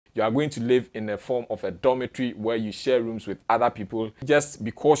You are going to live in a form of a dormitory where you share rooms with other people. Just be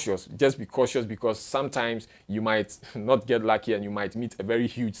cautious. Just be cautious, because sometimes you might not get lucky and you might meet a very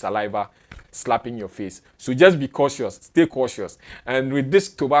huge saliva slapping your face. So just be cautious, stay cautious. And with this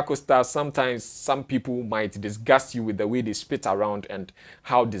tobacco stuff, sometimes some people might disgust you with the way they spit around and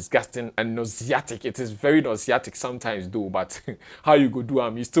how disgusting and nauseatic it is. Very nauseatic sometimes though, but how you go do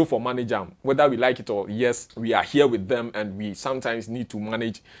them, you still for manage them, whether we like it or yes, we are here with them and we sometimes need to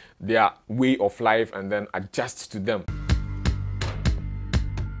manage their way of life and then adjust to them.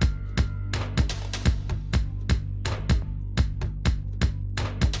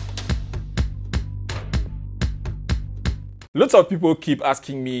 Lots of people keep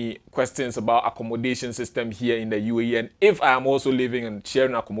asking me questions about accommodation system here in the UAE and if I am also living and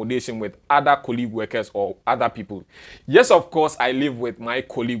sharing accommodation with other colleague workers or other people. Yes, of course, I live with my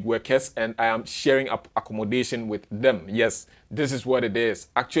colleague workers and I am sharing accommodation with them. Yes, this is what it is.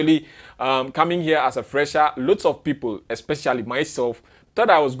 Actually, coming here as a fresher, lots of people, especially myself, thought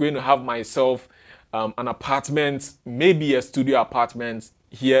I was going to have myself an apartment, maybe a studio apartment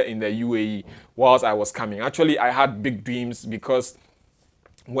here in the UAE whilst I was coming. Actually, I had big dreams because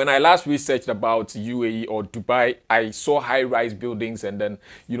when I last researched about UAE or Dubai, I saw high-rise buildings and then,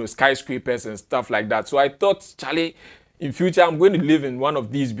 you know, skyscrapers and stuff like that. So I thought, Charlie, in future, I'm going to live in one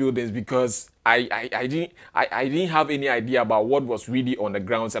of these buildings because I didn't have any idea about what was really on the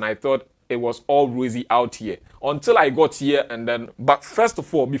grounds, and I thought it was all rosy out here until I got here. And then, but first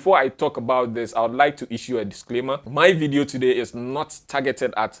of all, before I talk about this, I would like to issue a disclaimer. My video today is not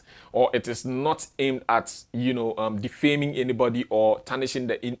targeted at, or it is not aimed at, you know, defaming anybody or tarnishing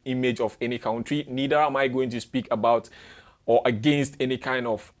the image of any country. Neither am I going to speak about or against any kind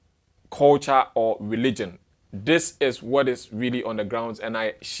of culture or religion. This is what is really on the grounds and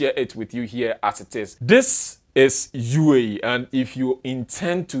I share it with you here as it is. This is UAE, and if you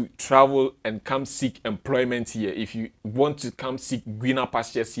intend to travel and come seek employment here, if you want to come seek greener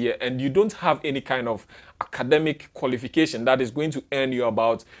pastures here and you don't have any kind of academic qualification that is going to earn you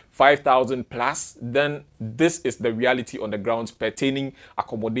about 5,000 plus, then this is the reality on the grounds pertaining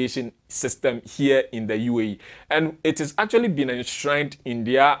accommodation system here in the UAE. And it has actually been enshrined in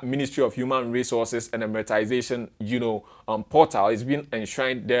their Ministry of Human Resources and Emiratisation, you know, portal. It's been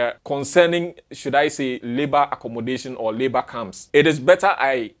enshrined there concerning, should I say, labor accommodation or labor camps. It is better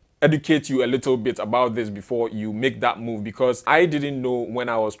I educate you a little bit about this before you make that move, because I didn't know when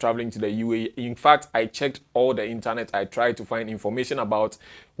I was traveling to the UAE. In fact, I checked all the internet. I tried to find information about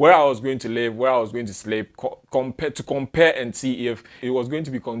where I was going to live, where I was going to sleep, compare and see if it was going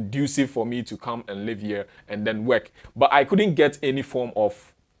to be conducive for me to come and live here and then work. But I couldn't get any form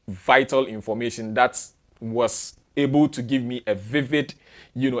of vital information that was able to give me a vivid,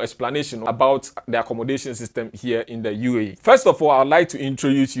 you know, explanation about the accommodation system here in the UAE. First of all, I'd like to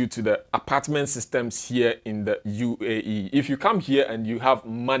introduce you to the apartment systems here in the UAE. If you come here and you have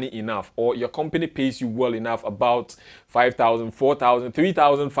money enough, or your company pays you well enough, about 5,000, 4,000,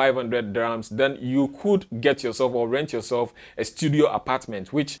 3,500 dirhams, then you could get yourself or rent yourself a studio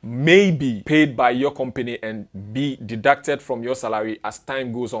apartment, which may be paid by your company and be deducted from your salary as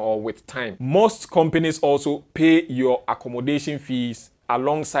time goes on or with time. Most companies also pay your accommodation fees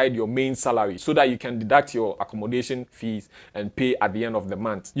alongside your main salary so that you can deduct your accommodation fees and pay at the end of the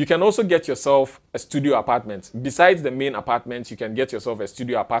month. You can also get yourself a studio apartment. Besides the main apartment, you can get yourself a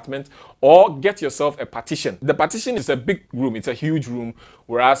studio apartment or get yourself a partition. The partition is a big room, it's a huge room,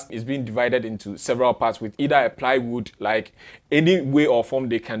 whereas it's being divided into several parts with either a plywood, like any way or form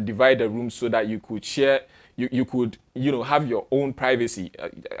they can divide the room so that you could share, you could, you know, have your own privacy,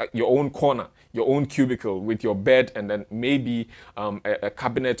 your own corner, your own cubicle with your bed, and then maybe a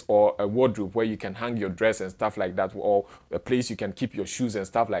cabinet or a wardrobe where you can hang your dress and stuff like that, or a place you can keep your shoes and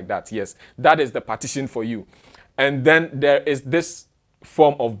stuff like that. Yes, that is the partition for you. And then there is this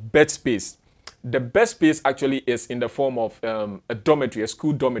form of bed space. The bed space actually is in the form of a dormitory, a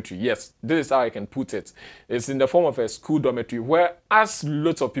school dormitory. Yes, this is how I can put it. It's in the form of a school dormitory where, as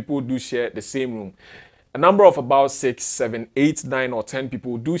lots of people do share the same room. A number of about 6, 7, 8, 9 or 10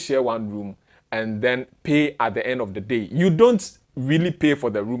 people do share one room and then pay at the end of the day. You don't really pay for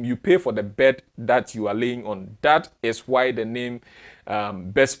the room, you pay for the bed that you are laying on. That is why the name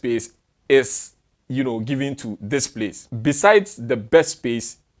bed space is, you know, given to this place. Besides the bed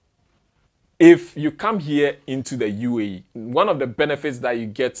space, if you come here into the UAE, one of the benefits that you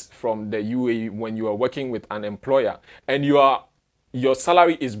get from the UAE when you are working with an employer and your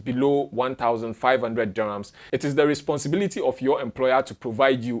salary is below 1,500 dirhams, it is the responsibility of your employer to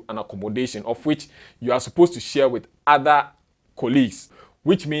provide you an accommodation of which you are supposed to share with other colleagues,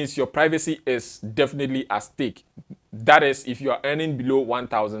 which means your privacy is definitely at stake. That is if you are earning below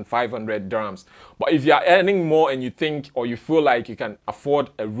 1,500 dirhams. But if you are earning more and you think or you feel like you can afford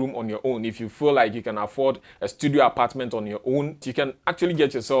a room on your own, if you feel like you can afford a studio apartment on your own, you can actually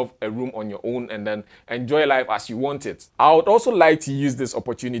get yourself a room on your own and then enjoy life as you want it. I would also like to use this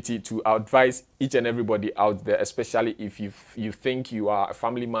opportunity to advise each and everybody out there, especially if you think you are a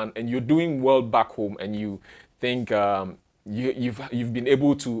family man and you're doing well back home and you think you've been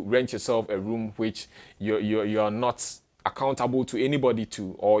able to rent yourself a room which you're not accountable to anybody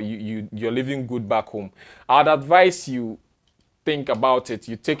to, or you're living good back home. I'd advise you think about it,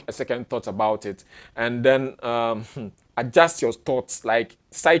 you take a second thought about it, and then adjust your thoughts, like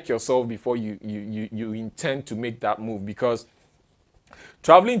psych yourself before you intend to make that move, because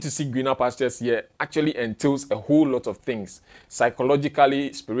traveling to see greener pastures here actually entails a whole lot of things,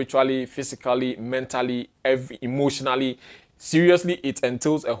 psychologically, spiritually, physically, mentally, emotionally. Seriously, it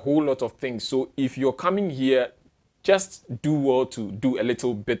entails a whole lot of things. So if you're coming here, just do well to do a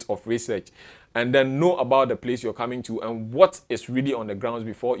little bit of research and then know about the place you're coming to and what is really on the grounds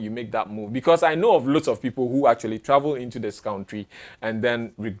before you make that move. Because I know of lots of people who actually travel into this country and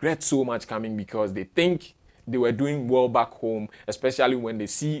then regret so much coming because they think they were doing well back home, especially when they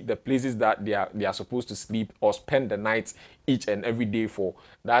see the places that they are supposed to sleep or spend the night each and every day for.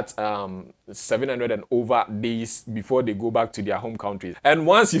 That's 700 and over days before they go back to their home countries. And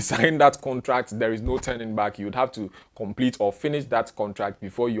once you sign that contract, there is no turning back. You would have to complete or finish that contract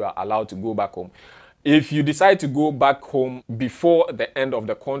before you are allowed to go back home. If you decide to go back home before the end of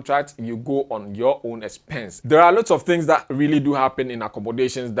the contract, you go on your own expense. There are lots of things that really do happen in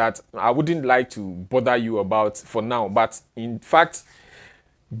accommodations that I wouldn't like to bother you about for now. But in fact,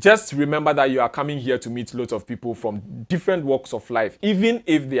 just remember that you are coming here to meet lots of people from different walks of life. Even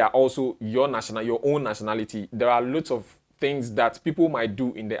if they are also your own nationality, there are lots of things that people might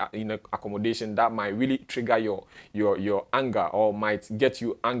do in the accommodation that might really trigger your anger or might get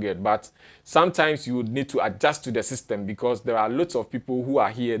you angered. But sometimes you would need to adjust to the system, because there are lots of people who are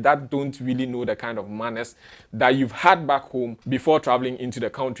here that don't really know the kind of manners that you've had back home before traveling into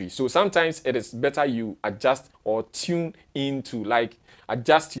the country. So sometimes it is better you adjust or tune into, like,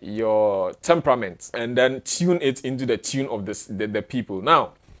 adjust your temperament and then tune it into the tune of the people.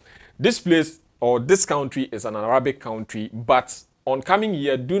 Now, this place or this country is an Arabic country, but on coming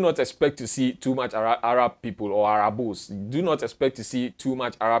here, do not expect to see too much Arab people or Arabos. Do not expect to see too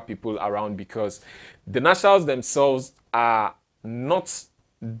much Arab people around, because the nationals themselves are not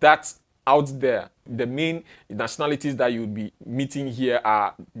that out there. The main nationalities that you'll be meeting here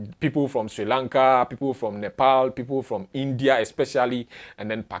are people from Sri Lanka, people from Nepal, people from India especially,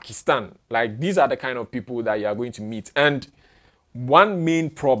 and then Pakistan. Like, these are the kind of people that you are going to meet. And one main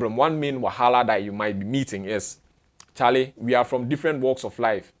problem, one main wahala that you might be meeting is, Charlie, we are from different walks of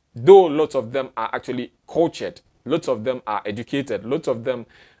life. Though lots of them are actually cultured, lots of them are educated, lots of them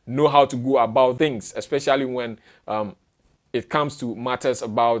know how to go about things, especially when it comes to matters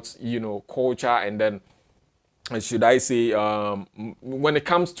about, culture, and then, should I say, when it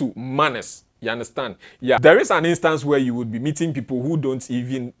comes to manners. You understand? Yeah. There is an instance where you would be meeting people who don't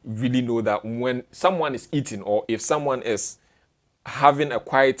even really know that when someone is eating or if someone is having a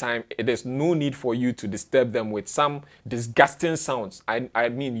quiet time, there's no need for you to disturb them with some disgusting sounds. I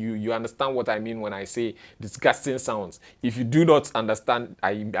mean, you understand what I mean when I say disgusting sounds. If you do not understand,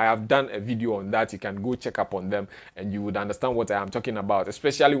 I have done a video on that. You can go check up on them and you would understand what I am talking about,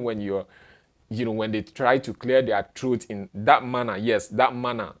 especially when when they try to clear their throat in that manner. Yes, that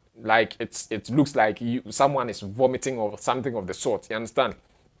manner. Like, it looks like someone is vomiting or something of the sort. You understand?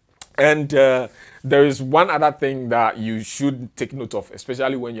 And there is one other thing that you should take note of,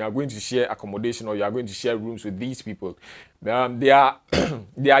 especially when you are going to share accommodation or you are going to share rooms with these people. They are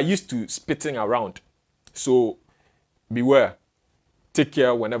they are used to spitting around. So beware. Take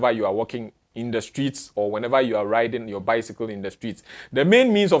care whenever you are walking in the streets or whenever you are riding your bicycle in the streets. The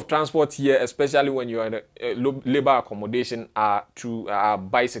main means of transport here, especially when you are in a labor accommodation, are through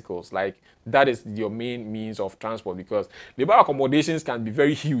bicycles. Like, that is your main means of transport, because labor accommodations can be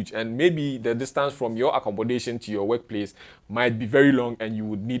very huge, and maybe the distance from your accommodation to your workplace might be very long and you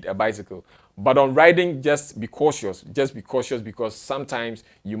would need a bicycle. But on riding, just be cautious. Just be cautious, because sometimes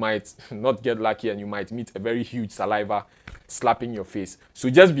you might not get lucky and you might meet a very huge saliva slapping your face. So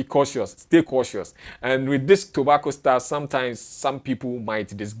just be cautious. Stay cautious. And with this tobacco stuff, sometimes some people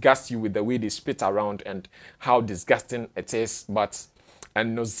might disgust you with the way they spit around and how disgusting it is.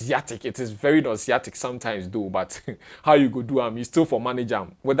 And nauseatic. It is very nauseatic sometimes though, but how you go do them, you still for manage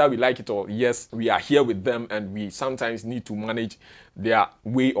them. Whether we like it or yes, we are here with them and we sometimes need to manage their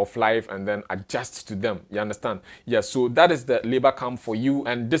way of life and then adjust to them. You understand? Yeah, so that is the labor camp for you,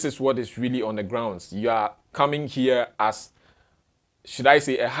 and this is what is really on the grounds. You are coming here as, should I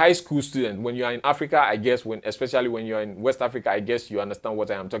say, a high school student. When you are in Africa, I guess, especially when you're in West Africa, I guess you understand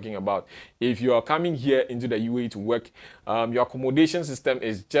what I am talking about. If you are coming here into the UAE to work, your accommodation system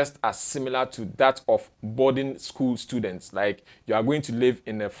is just as similar to that of boarding school students. Like, you are going to live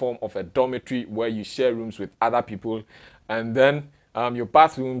in a form of a dormitory where you share rooms with other people, and then your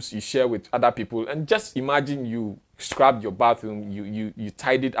bathrooms you share with other people. And just imagine you scrubbed your bathroom, you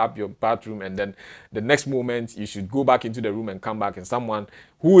tidied up your bathroom, and then the next moment you should go back into the room and come back, and someone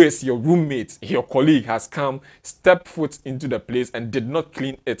who is your roommate, your colleague, has come, stepped foot into the place and did not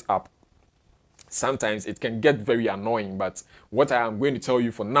clean it up. Sometimes it can get very annoying, but what I am going to tell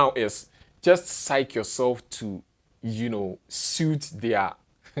you for now is just psych yourself to, suit their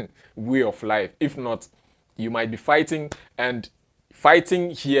way of life. If not, you might be fighting, and fighting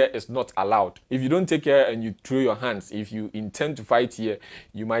here is not allowed. If you don't take care and you throw your hands, if you intend to fight here,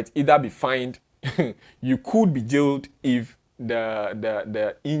 you might either be fined, you could be jailed if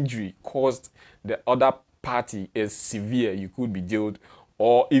the injury caused the other party is severe. You could be jailed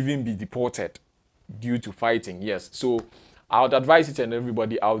or even be deported due to fighting. Yes, so I would advise each and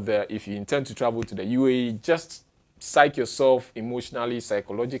everybody out there, if you intend to travel to the UAE, just psych yourself emotionally,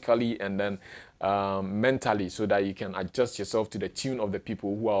 psychologically, and then mentally, so that you can adjust yourself to the tune of the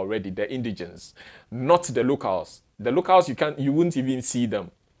people who are already the indigents, not the locals. The locals, you wouldn't even see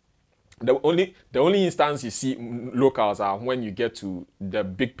them. The only instance you see locals are when you get to the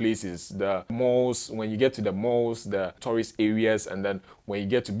big places, the malls, when you get to the malls, the tourist areas, and then when you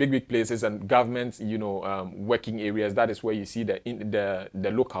get to big places and government, working areas, that is where you see the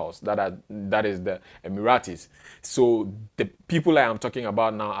locals, that is the Emiratis. So the people I am talking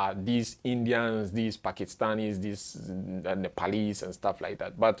about now are these Indians, these Pakistanis, these Nepalese and stuff like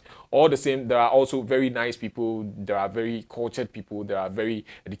that. But all the same, there are also very nice people, there are very cultured people, there are very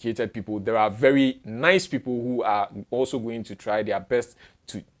educated people, there are very nice people who are also going to try their best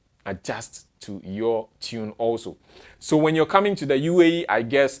to adjust to your tune also. So when you're coming to the UAE, I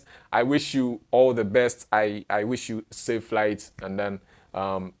guess I wish you all the best. I wish you safe flights, and then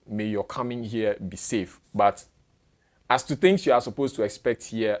may your coming here be safe. But as to things you are supposed to expect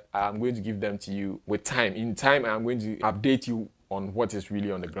here, I'm going to give them to you with time. In time, I'm going to update you on what is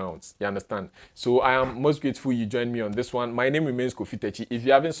really on the grounds. You understand? So I am most grateful you joined me on this one. My name remains Kofi Techi. If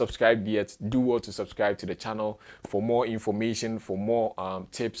you haven't subscribed yet, do well to subscribe to the channel for more information, for more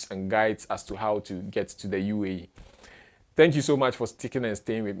tips and guides as to how to get to the UAE. Thank you so much for sticking and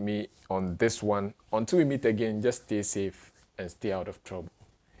staying with me on this one. Until we meet again, just stay safe and stay out of trouble.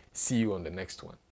 See you on the next one.